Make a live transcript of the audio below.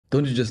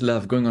Don't you just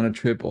love going on a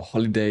trip or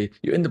holiday?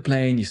 You're in the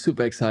plane, you're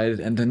super excited,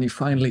 and then you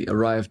finally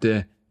arrive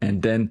there,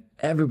 and then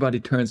everybody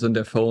turns on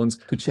their phones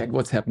to check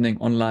what's happening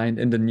online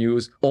in the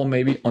news, or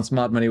maybe on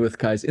Smart Money with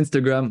Kai's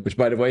Instagram, which,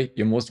 by the way,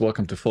 you're most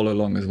welcome to follow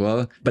along as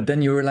well. But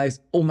then you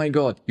realize, oh my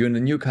God, you're in a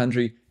new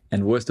country,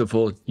 and worst of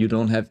all, you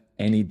don't have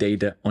any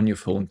data on your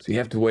phone. So you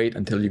have to wait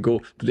until you go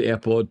to the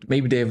airport.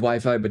 Maybe they have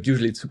Wi-Fi, but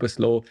usually it's super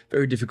slow,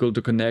 very difficult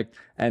to connect,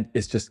 and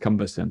it's just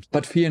cumbersome.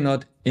 But fear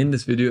not, in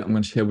this video, I'm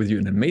going to share with you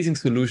an amazing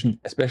solution,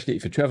 especially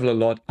if you travel a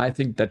lot. I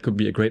think that could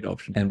be a great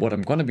option. And what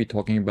I'm going to be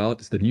talking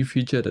about is the new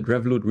feature that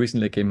Revolut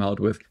recently came out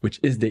with, which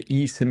is the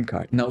eSIM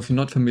card. Now, if you're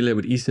not familiar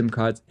with eSIM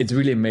cards, it's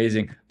really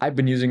amazing. I've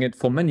been using it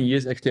for many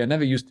years. Actually, I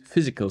never used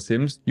physical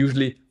SIMs.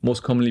 Usually,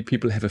 most commonly,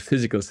 people have a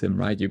physical SIM,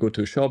 right? You go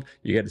to a shop,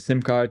 you get a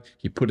SIM card,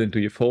 you put it into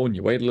your phone,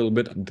 you wait a little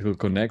bit until it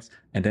connects,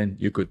 and then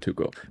you're good to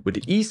go. With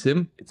the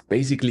eSIM, it's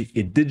basically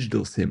a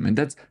digital SIM, and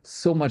that's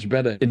so much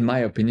better in my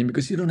opinion,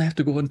 because you don't have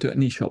to go into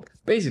any shop.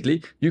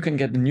 Basically, you can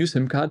get the new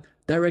SIM card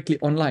directly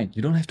online.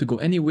 You don't have to go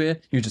anywhere.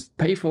 You just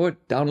pay for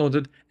it, download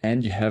it,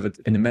 and you have it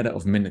in a matter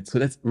of minutes. So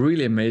that's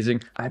really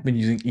amazing. I've been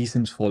using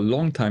eSIMs for a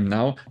long time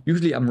now.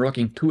 Usually I'm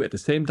rocking two at the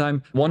same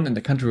time, one in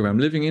the country where I'm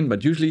living in,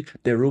 but usually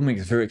their roaming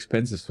is very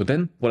expensive. So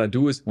then what I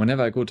do is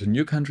whenever I go to a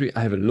new country,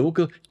 I have a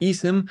local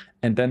eSIM,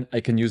 and then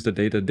I can use the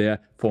data there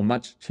for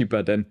much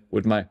cheaper than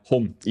with my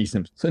home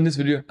eSIM. So in this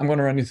video, I'm going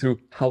to run you through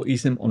how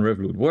eSIM on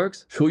Revolut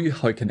works, show you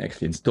how you can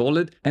actually install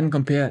it, and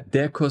compare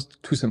their cost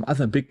to some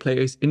other big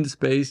players in the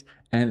space,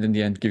 and in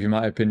the end, give you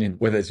my opinion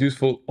whether it's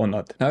useful or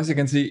not. Now, as you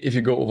can see, if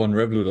you go over on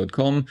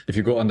Revolut.com, if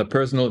you go under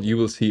personal, you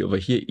will see over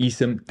here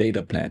eSIM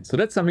data plan. So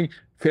that's something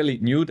fairly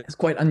new. That's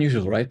quite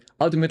unusual, right?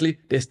 Ultimately,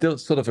 they're still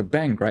sort of a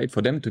bank, right?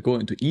 For them to go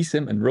into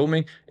eSIM and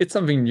roaming, it's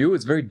something new.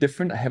 It's very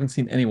different. I haven't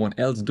seen anyone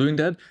else doing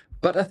that.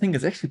 But I think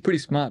it's actually pretty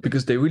smart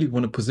because they really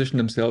want to position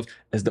themselves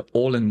as the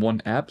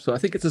all-in-one app. So I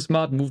think it's a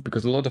smart move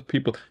because a lot of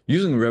people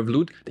using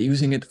Revolut, they're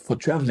using it for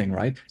traveling,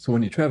 right? So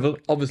when you travel,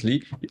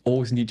 obviously, you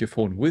always need your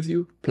phone with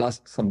you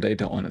plus some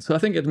data on it. So I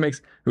think it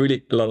makes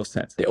really a lot of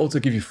sense. They also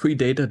give you free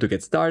data to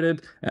get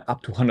started,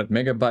 up to 100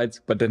 megabytes.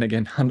 But then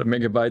again, 100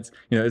 megabytes,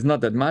 it's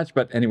not that much.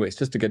 But anyways,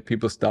 just to get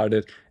people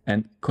started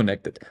and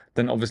connected.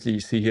 Then obviously you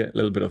see here a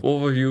little bit of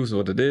overviews,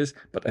 what it is.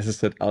 But as I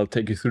said, I'll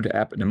take you through the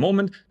app in a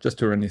moment just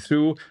to run you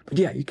through. But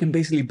yeah, you can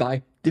basically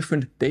buy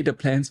different data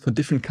plans for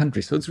different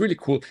countries. So it's really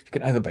cool. You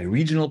can either buy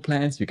regional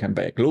plans, you can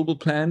buy global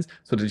plans,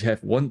 so that you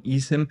have one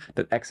eSIM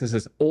that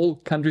accesses all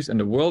countries in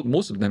the world,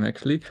 most of them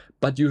actually,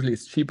 but usually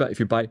it's cheaper if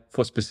you buy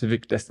for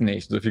specific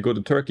destinations. So if you go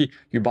to Turkey,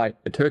 you buy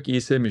a Turkey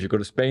eSIM. If you go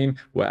to Spain,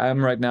 where I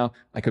am right now,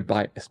 I could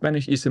buy a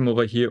Spanish eSIM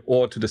over here,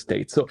 or to the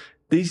States. So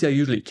these are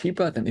usually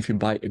cheaper than if you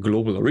buy a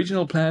global or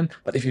regional plan.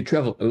 But if you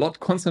travel a lot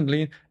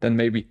constantly, then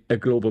maybe a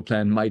global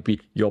plan might be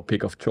your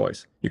pick of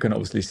choice. You can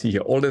obviously see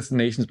here all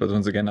destinations, but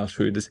once again, I'll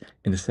show you this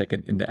in a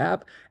second in the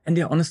app. And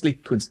yeah, honestly,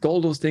 to install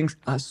those things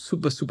are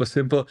super, super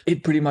simple.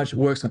 It pretty much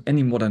works on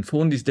any modern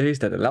phone these days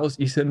that allows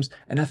eSIMs.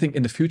 And I think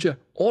in the future,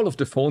 all of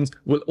the phones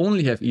will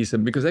only have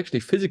eSIM because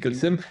actually physical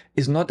SIM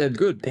is not that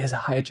good. There's a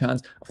higher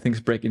chance of things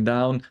breaking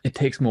down. It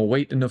takes more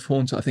weight in the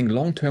phone. So I think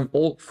long-term,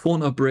 all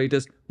phone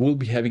operators will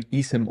be having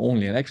eSIM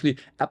only. And actually,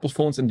 Apple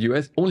phones in the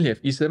US only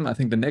have eSIM. I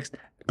think the next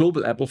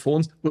global Apple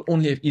phones will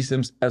only have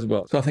eSIMs as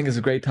well. So I think it's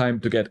a great time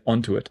to get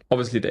onto it.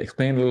 Obviously, they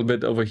explain a little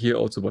bit over here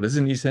also what is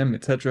an eSIM,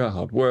 etc.,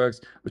 how it works,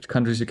 which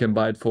countries you can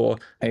buy it for.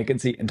 And you can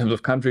see in terms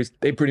of countries,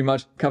 they pretty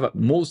much cover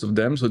most of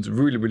them. So it's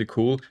really, really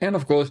cool. And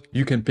of course,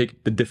 you can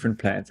pick the different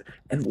plans.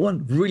 And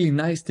one really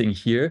nice thing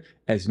here,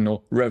 as you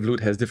know, Revolut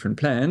has different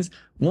plans.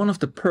 One of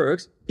the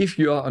perks, if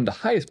you are on the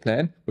highest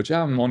plan, which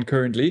I'm on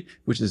currently,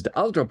 which is the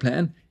Ultra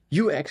plan,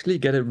 you actually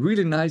get a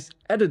really nice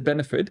added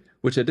benefit,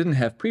 which I didn't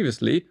have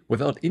previously,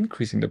 without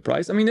increasing the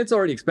price. I mean, it's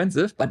already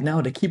expensive, but now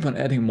they keep on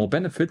adding more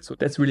benefits. So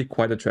that's really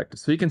quite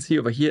attractive. So you can see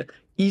over here,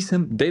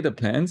 eSIM data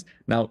plans.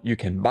 Now you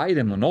can buy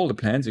them on all the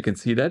plans. You can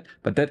see that,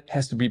 but that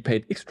has to be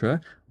paid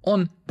extra.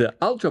 On the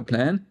Ultra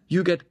plan,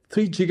 you get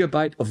 3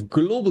 GB of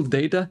global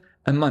data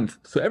a month.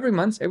 So every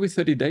month, every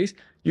 30 days,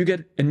 you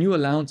get a new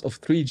allowance of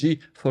 3G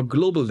for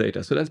global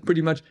data. So that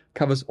pretty much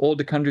covers all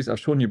the countries I've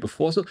shown you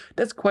before. So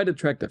that's quite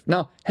attractive.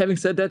 Now, having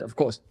said that, of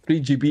course,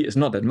 3 GB is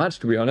not that much,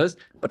 to be honest.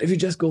 But if you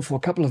just go for a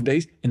couple of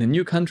days in a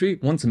new country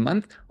once a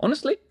month,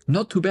 honestly,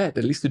 not too bad.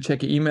 At least to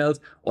check your emails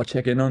or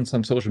check in on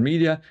some social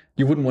media.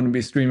 You wouldn't want to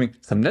be streaming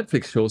some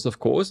Netflix shows, of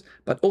course.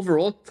 But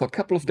overall, for a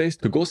couple of days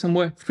to go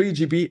somewhere, 3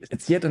 GB,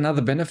 it's yet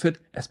another benefit,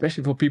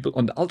 especially for people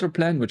on the Ultra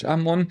plan, which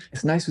I'm on.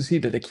 It's nice to see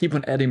that they keep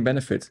on adding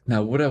benefits.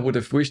 Now, would I would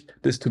have wished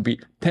this to be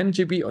 10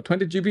 GB or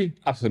 20 GB?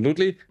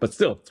 Absolutely. But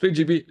still, 3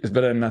 GB is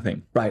better than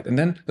nothing. Right. And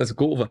then let's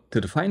go over to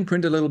the fine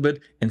print a little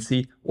bit and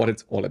see what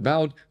it's all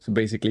about. So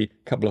basically,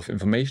 a couple of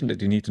information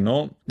that you need to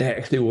know. They're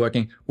actually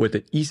working with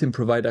an eSIM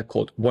provider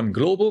called One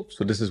Global.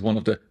 So this is one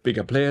of the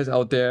bigger players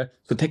out there.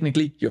 So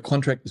technically, your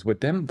contract is with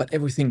them, but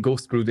everything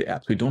goes through the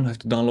app. So you don't have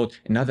to download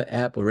another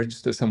app or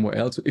register somewhere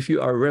else. So if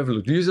you are a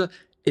Revolut user,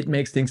 it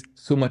makes things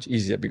so much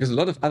easier, because a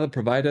lot of other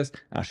providers,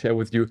 I'll share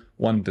with you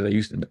one that I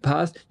used in the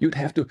past, you'd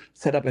have to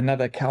set up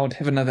another account,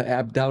 have another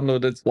app,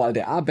 download it. While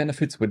there are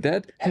benefits with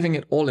that, having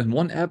it all in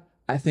one app,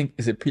 I think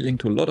is appealing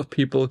to a lot of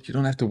people. You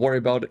don't have to worry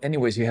about it.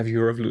 Anyways, you have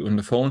your Revolut on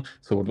the phone.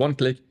 So with one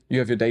click, you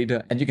have your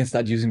data and you can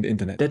start using the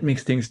internet. That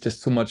makes things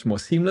just so much more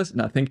seamless,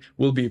 and I think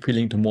will be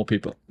appealing to more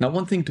people. Now,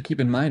 one thing to keep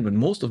in mind with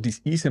most of these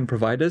eSIM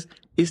providers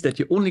is that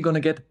you're only going to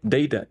get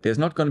data. There's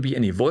not going to be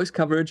any voice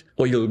coverage,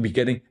 or you'll be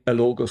getting a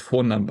local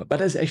phone number. But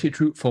that's actually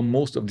true for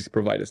most of these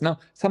providers. Now,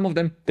 some of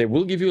them, they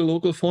will give you a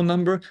local phone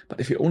number, but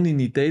if you only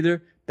need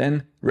data,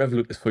 then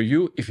Revolut is for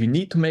you. If you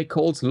need to make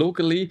calls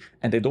locally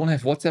and they don't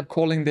have WhatsApp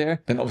calling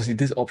there, then obviously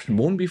this option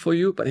won't be for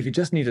you. But if you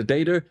just need a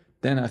data,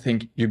 then I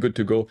think you're good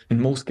to go.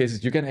 In most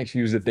cases, you can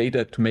actually use the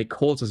data to make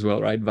calls as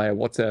well, right? Via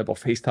WhatsApp or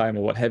FaceTime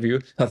or what have you.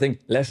 So I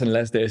think less and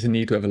less there is a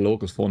need to have a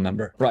local phone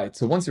number. Right,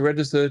 so once you're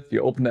registered,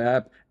 you open the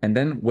app, and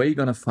then where you're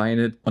gonna find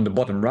it on the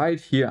bottom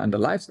right here under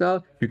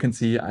lifestyle, you can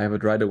see I have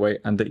it right away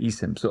under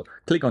eSIM. So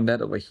click on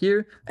that over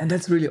here, and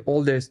that's really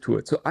all there is to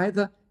it. So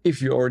either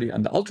if you're already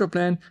on the Ultra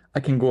plan, I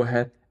can go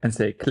ahead and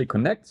say click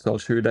connect. So I'll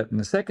show you that in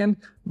a second.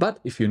 But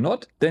if you're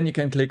not, then you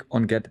can click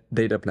on get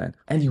data plan.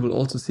 And you will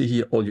also see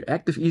here all your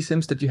active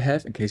eSIMs that you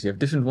have in case you have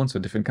different ones for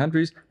different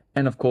countries.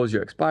 And of course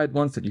your expired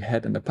ones that you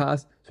had in the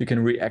past, so you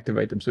can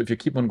reactivate them. So if you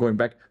keep on going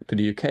back to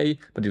the UK,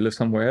 but you live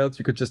somewhere else,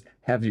 you could just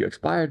have your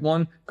expired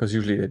one, because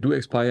usually they do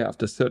expire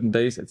after certain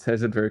days. It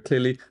says it very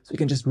clearly. So you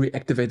can just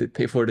reactivate it,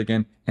 pay for it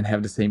again, and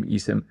have the same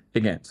eSIM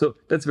again. So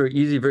that's very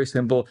easy, very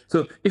simple.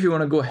 So if you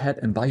want to go ahead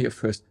and buy your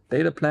first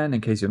data plan,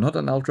 in case you're not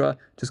on Ultra,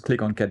 just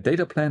click on get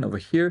data plan over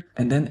here,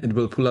 and then it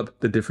will pull up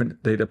the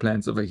different data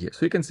plans over here.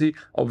 So you can see,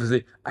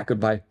 obviously, I could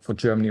buy for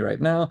Germany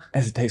right now.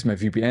 As it takes my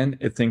VPN,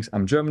 it thinks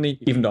I'm Germany,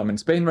 even though I'm in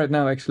Spain right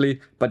now,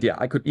 actually. But yeah,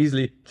 I could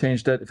easily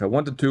change that if I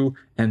wanted to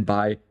and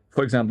buy,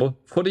 for example,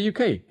 for the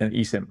UK an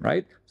eSIM,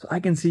 right? So I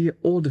can see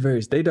all the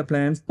various data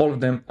plans. All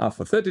of them are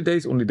for 30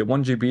 days, only the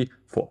 1 GB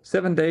for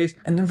 7 days.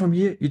 And then from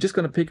here, you're just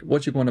going to pick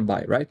what you want to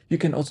buy, right? You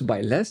can also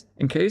buy less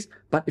in case,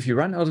 but if you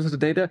run out of the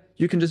data,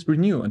 you can just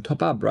renew and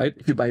top up, right?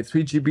 If you buy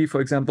 3 GB,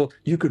 for example,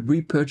 you could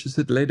repurchase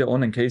it later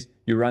on in case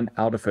you run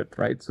out of it,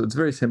 right? So it's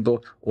very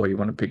simple. Or you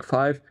want to pick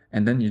 5,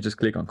 and then you just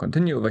click on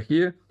continue over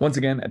here. Once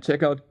again, at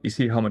checkout, you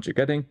see how much you're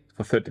getting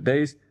for 30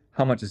 days,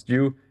 how much is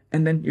due,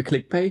 and then you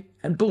click pay,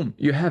 and boom,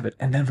 you have it.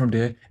 And then from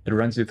there, it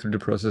runs you through the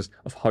process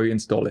of how you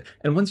install it.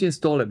 And once you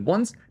install it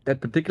once, that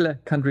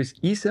particular country's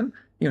eSIM,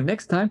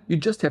 next time you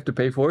just have to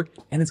pay for it,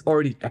 and it's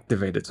already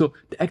activated. So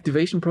the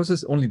activation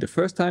process only the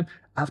first time.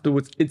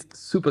 Afterwards, it's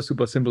super,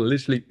 super simple. It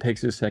literally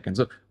takes you a second.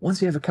 So once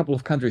you have a couple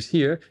of countries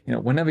here,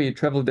 whenever you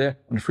travel there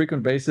on a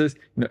frequent basis,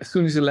 as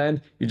soon as you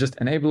land, you just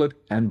enable it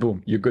and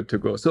boom, you're good to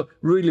go. So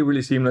really,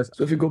 really seamless.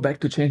 So if you go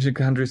back to changing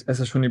countries, as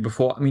I've shown you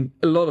before,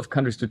 a lot of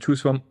countries to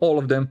choose from. All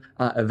of them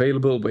are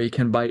available where you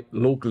can buy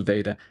local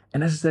data.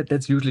 And as I said,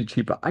 that's usually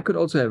cheaper. I could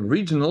also have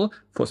regional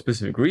for a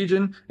specific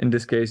region. In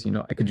this case,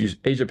 I could use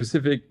Asia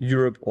Pacific,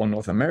 Europe, or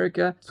North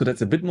America. So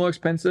that's a bit more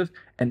expensive.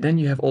 And then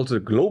you have also a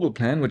global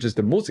plan, which is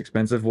the most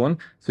expensive one.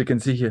 So you can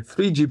see here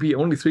 3 GB,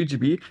 only 3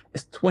 GB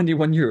is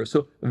 21 euros.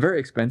 So very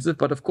expensive,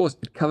 but of course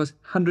it covers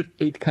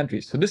 108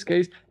 countries. So in this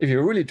case, if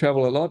you really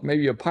travel a lot,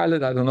 maybe you're a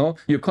pilot, I don't know,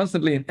 you're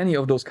constantly in any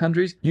of those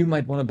countries, you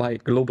might want to buy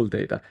global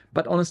data.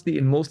 But honestly,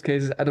 in most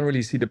cases, I don't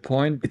really see the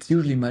point. It's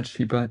usually much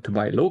cheaper to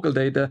buy local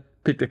data,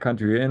 pick the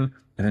country you're in,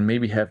 and then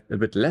maybe have a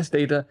bit less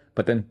data,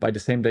 but then buy the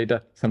same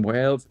data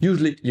somewhere else.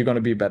 Usually you're going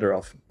to be better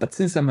off. But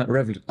since I'm a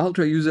Revolut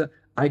Ultra user,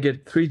 I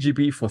get 3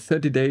 GB for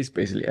 30 days,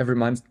 basically every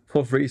month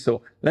for free.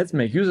 So let's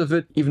make use of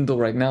it, even though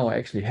right now I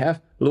actually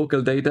have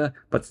local data,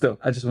 but still,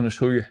 I just want to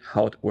show you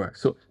how it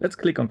works. So let's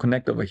click on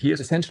connect over here.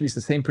 Essentially, it's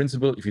the same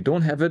principle. If you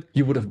don't have it,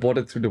 you would have bought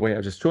it through the way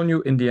I just shown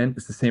you. In the end,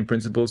 it's the same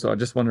principle. So I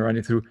just want to run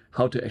you through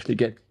how to actually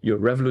get your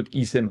Revolut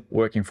eSIM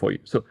working for you.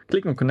 So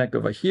click on connect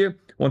over here.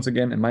 Once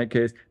again, in my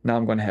case, now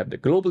I'm going to have the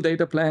global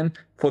data plan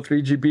for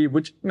 3 GB,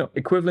 which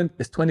equivalent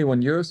is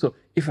 21 euros. So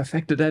if I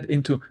factor that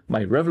into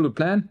my Revolut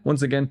plan,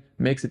 once again,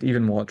 makes it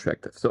even more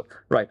attractive. So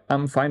right,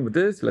 I'm fine with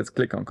this. Let's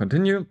click on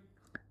continue.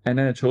 And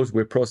then it shows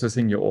we're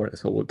processing your order.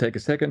 So we'll take a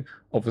second.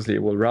 Obviously,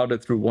 it will route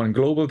it through One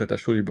Global that I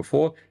showed you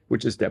before,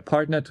 which is their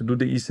partner to do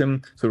the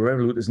eSIM. So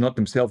Revolut is not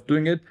themselves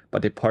doing it,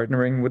 but they're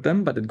partnering with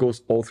them, but it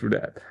goes all through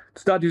the app.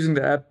 To start using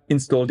the app,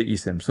 install the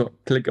eSIM. So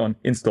click on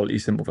install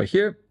eSIM over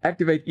here.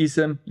 Activate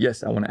eSIM.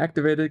 Yes, I want to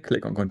activate it.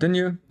 Click on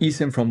continue.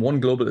 eSIM from One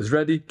Global is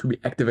ready to be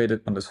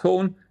activated on this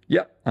phone.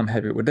 Yeah, I'm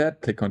happy with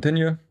that. Click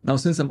continue. Now,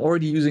 since I'm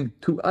already using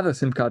 2 other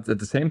SIM cards at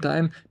the same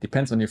time,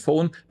 depends on your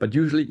phone, but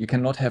usually you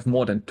cannot have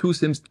more than 2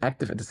 SIMs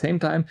active at the same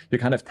time. You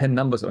can't have 10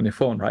 numbers on your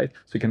phone, right?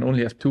 So you can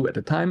only have 2 at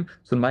a time.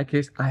 So in my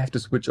case, I have to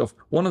switch off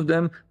one of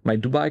them, my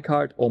Dubai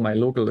card or my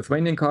local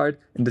Lithuanian card.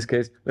 In this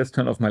case, let's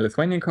turn off my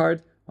Lithuanian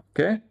card.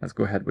 Okay, let's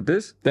go ahead with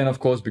this. Then, of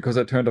course, because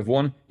I turned off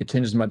one, it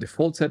changes my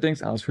default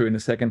settings. I'll show you in a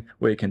second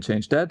where you can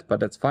change that,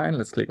 but that's fine.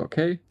 Let's click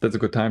OK. That's a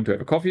good time to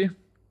have a coffee.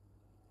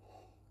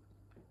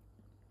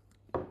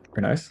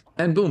 Very nice.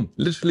 And boom,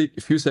 literally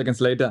a few seconds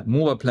later,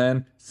 mobile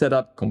plan set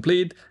up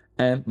complete.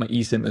 and my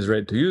eSIM is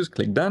ready to use.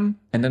 Click done.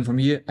 And then from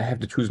here, I have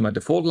to choose my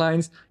default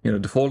lines.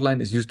 Default line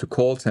is used to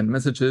call, send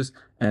messages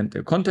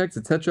and contacts,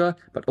 etc.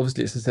 But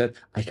obviously, as I said,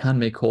 I can't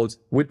make calls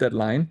with that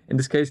line. In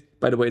this case,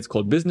 by the way, it's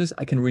called business.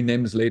 I can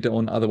rename this later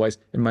on. Otherwise,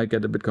 it might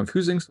get a bit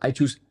confusing. So I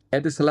choose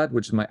Etisalat,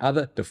 which is my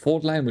other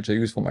default line, which I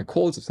use for my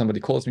calls. If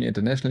somebody calls me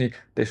internationally,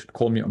 they should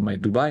call me on my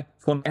Dubai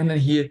phone. And then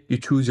here you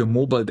choose your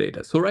mobile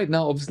data. So right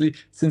now, obviously,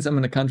 since I'm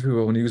in a country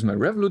where I want to use my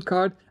Revolut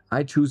card,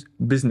 I choose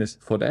business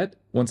for that.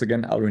 Once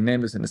again, I'll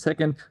rename this in a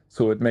second,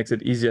 so it makes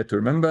it easier to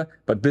remember.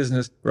 But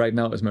business right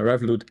now is my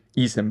Revolut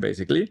eSIM,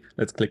 basically.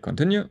 Let's click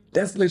continue.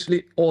 That's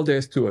literally all there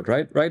is to it,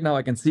 right? Right now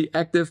I can see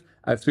active.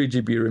 I have 3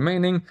 GB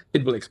remaining.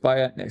 It will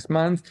expire next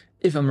month.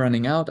 If I'm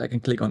running out, I can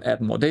click on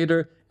add more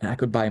data, and I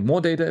could buy more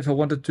data if I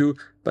wanted to.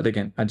 But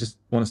again, I just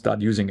want to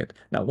start using it.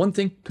 Now, one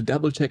thing to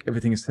double check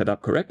everything is set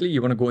up correctly.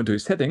 You want to go into your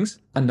settings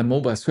under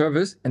mobile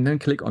service and then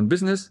click on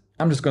business.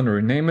 I'm just going to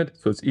rename it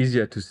so it's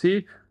easier to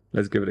see.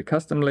 Let's give it a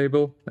custom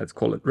label. Let's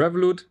call it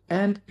Revolut.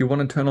 And you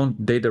want to turn on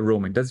data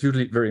roaming. That's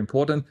usually very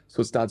important,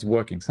 so it starts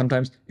working.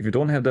 Sometimes if you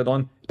don't have that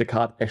on, the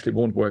card actually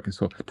won't work. And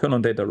so turn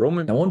on data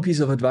roaming. Now, one piece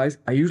of advice,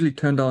 I usually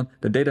turn down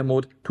the data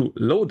mode to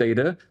low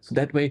data. So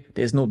that way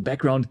there's no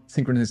background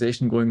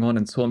synchronization going on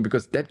and so on,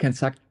 because that can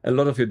suck a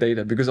lot of your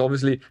data. Because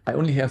obviously I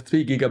only have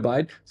 3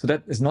 GB, so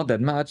that is not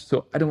that much.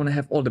 So I don't want to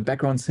have all the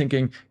background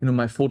syncing,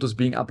 my photos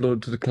being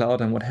uploaded to the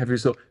cloud and what have you.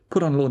 So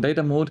put on low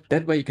data mode.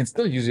 That way you can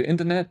still use your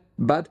internet,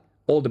 but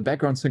all the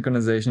background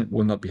synchronization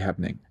will not be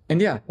happening.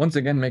 And yeah, once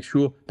again, make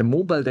sure the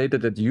mobile data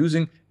that you're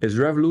using is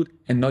Revolut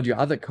and not your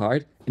other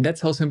card. And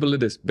that's how simple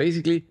it is.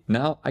 Basically,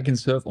 now I can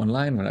surf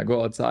online when I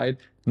go outside,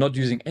 not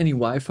using any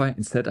Wi-Fi.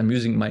 Instead, I'm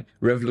using my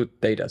Revolut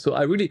data. So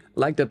I really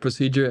like that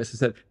procedure. As I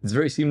said, it's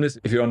very seamless.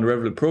 If you're on the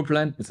Revolut Pro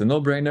plan, it's a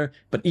no-brainer.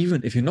 But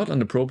even if you're not on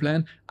the Pro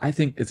plan, I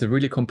think it's a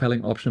really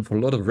compelling option for a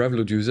lot of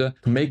Revolut users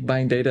to make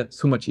buying data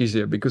so much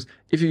easier. Because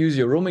if you use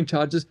your roaming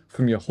charges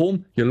from your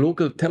home, your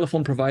local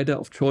telephone provider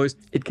of choice,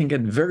 it can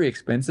get very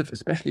expensive,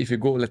 especially if you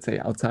go, let's say,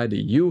 outside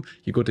the EU,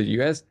 you go to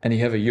the US and you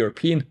have a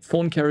European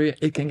phone carrier,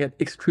 it can get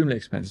extremely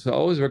expensive. So I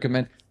always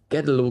recommend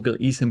get a local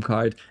eSIM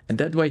card, and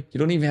that way you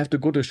don't even have to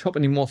go to a shop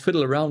anymore,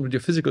 fiddle around with your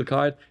physical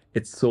card.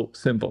 It's so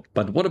simple.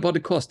 But what about the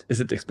cost? Is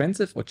it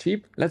expensive or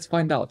cheap? Let's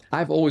find out.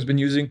 I've always been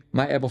using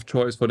my app of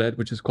choice for that,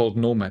 which is called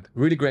Nomad.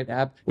 Really great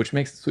app, which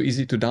makes it so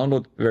easy to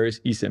download various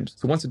eSIMs.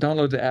 So once you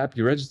download the app,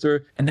 you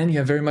register, and then you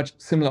have very much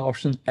similar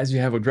options as you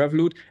have with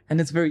Revolut. And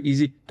it's very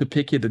easy to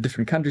pick here the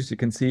different countries. You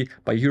can see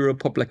by Europe,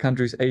 popular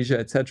countries, Asia,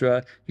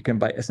 etc. You can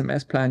buy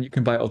SMS plan. You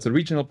can buy also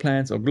regional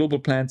plans or global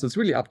plans. So it's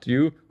really up to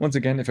you. Once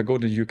again, if I go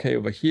to the UK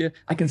over here,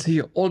 I can see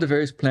here all the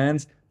various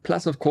plans,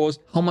 plus of course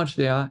how much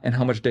they are and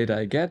how much data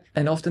I get.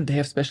 And often they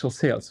have special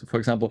sales. So for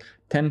example,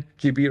 10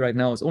 GB right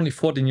now is only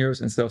 14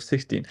 euros instead of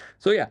 16.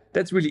 So yeah,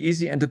 that's really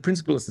easy, and the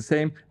principle is the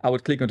same. I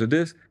would click onto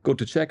this, go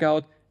to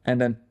checkout, and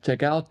then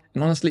check out.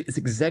 And honestly, it's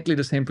exactly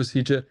the same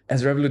procedure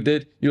as Revolut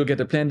did. You'll get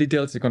the plan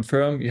details, you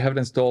confirm, you have it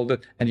installed,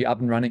 and you're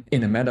up and running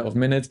in a matter of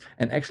minutes.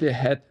 And actually I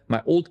had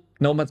my old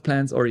Nomad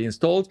plans already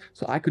installed,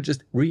 so I could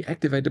just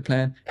reactivate the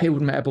plan, pay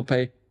with my Apple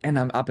Pay, and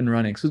I'm up and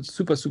running. So it's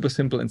super, super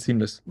simple and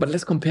seamless. But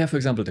let's compare, for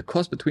example, the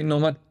cost between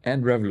Nomad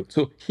and Revolut.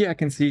 So here I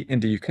can see in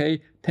the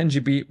UK, 10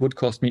 GB would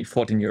cost me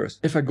 14 euros.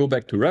 If I go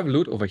back to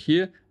Revolut over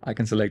here, I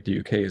can select the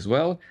UK as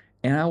well,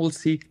 and I will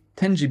see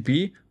 10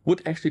 GB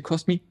would actually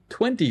cost me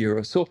 20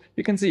 euros. So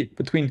you can see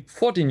between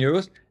 14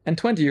 euros and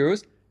 20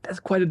 euros, that's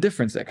quite a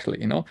difference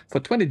actually, For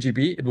 20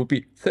 GB, it would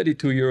be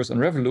 32 euros on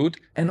Revolut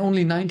and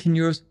only 19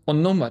 euros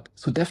on Nomad.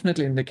 So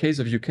definitely in the case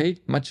of UK,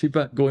 much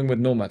cheaper going with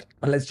Nomad.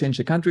 But let's change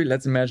the country.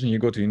 Let's imagine you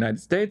go to the United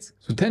States.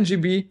 So 10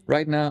 GB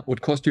right now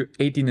would cost you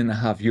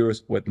 18.5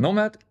 euros with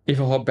Nomad. If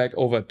I hop back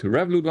over to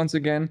Revolut once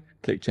again,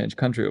 click change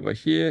country over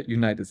here,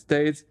 United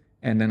States,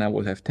 and then I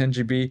will have 10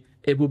 GB.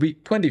 It will be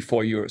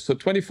 24 euros. So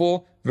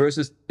 24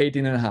 versus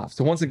 18.5.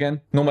 So once again,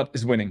 Nomad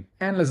is winning.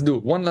 And let's do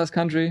one last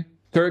country.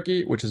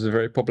 Turkey, which is a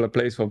very popular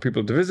place for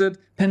people to visit.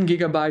 10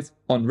 gigabytes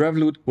on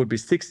Revolut would be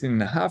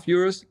 16.5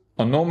 euros.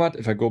 On Nomad,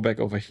 if I go back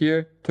over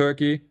here,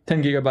 Turkey,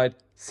 10 gigabyte,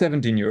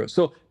 17 euros.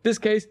 So this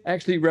case,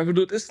 actually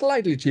Revolut is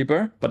slightly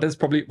cheaper, but that's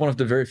probably one of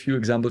the very few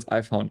examples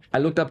I found. I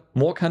looked up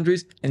more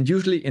countries, and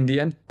usually in the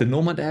end, the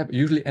Nomad app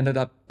usually ended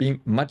up being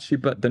much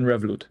cheaper than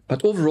Revolut.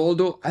 But overall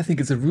though, I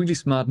think it's a really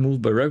smart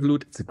move by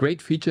Revolut. It's a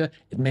great feature.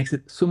 It makes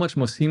it so much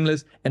more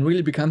seamless and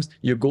really becomes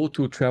your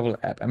go-to travel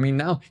app. I mean,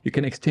 now you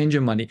can exchange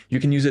your money.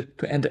 You can use it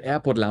to enter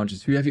airport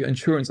lounges. You have your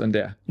insurance on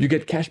there. You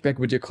get cash back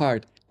with your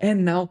card.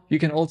 And now you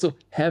can also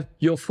have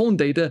your phone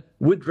data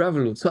with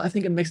Revolut. So I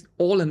think it makes it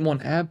all in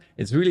one app.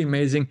 It's really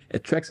amazing.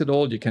 It tracks it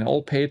all. You can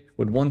all pay it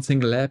with one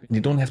single app, and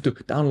you don't have to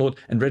download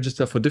and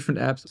register for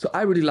different apps. So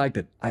I really liked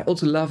it. I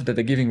also love that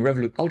they're giving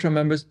Revolut Ultra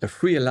members a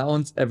free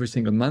allowance every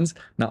single month.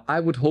 Now I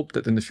would hope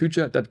that in the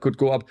future that could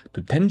go up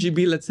to 10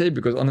 GB, let's say,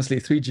 because honestly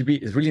 3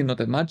 GB is really not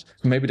that much.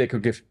 So maybe they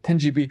could give 10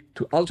 GB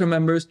to Ultra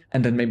members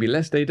and then maybe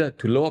less data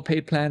to lower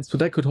paid plans. So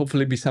that could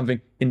hopefully be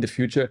something in the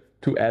future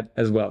to add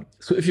as well.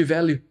 So if you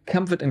value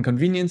comfort and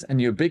convenience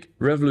and you're a big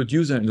Revolut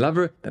user and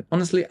lover, then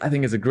honestly, I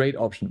think it's a great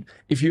option.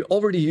 If you're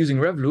already using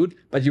Revolut,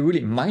 but you're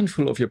really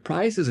mindful of your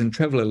prices and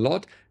travel a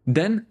lot,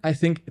 then I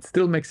think it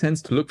still makes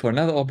sense to look for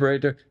another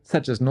operator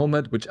such as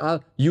Nomad, which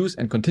I'll use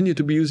and continue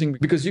to be using,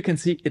 because you can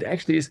see it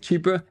actually is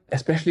cheaper,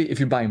 especially if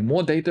you buy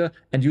more data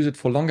and use it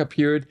for a longer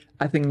period.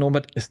 I think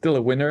Nomad is still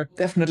a winner.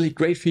 Definitely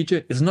great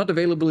feature. It's not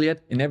available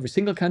yet in every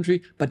single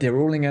country, but they're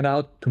rolling it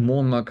out to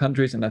more and more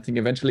countries, and I think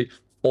eventually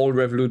all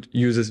Revolut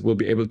users will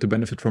be able to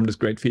benefit from this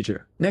great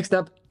feature. Next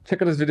up,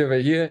 check out this video over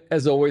here.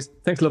 As always,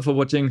 thanks a lot for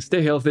watching.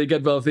 Stay healthy,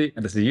 get wealthy,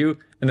 and I'll see you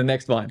in the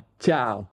next one. Ciao.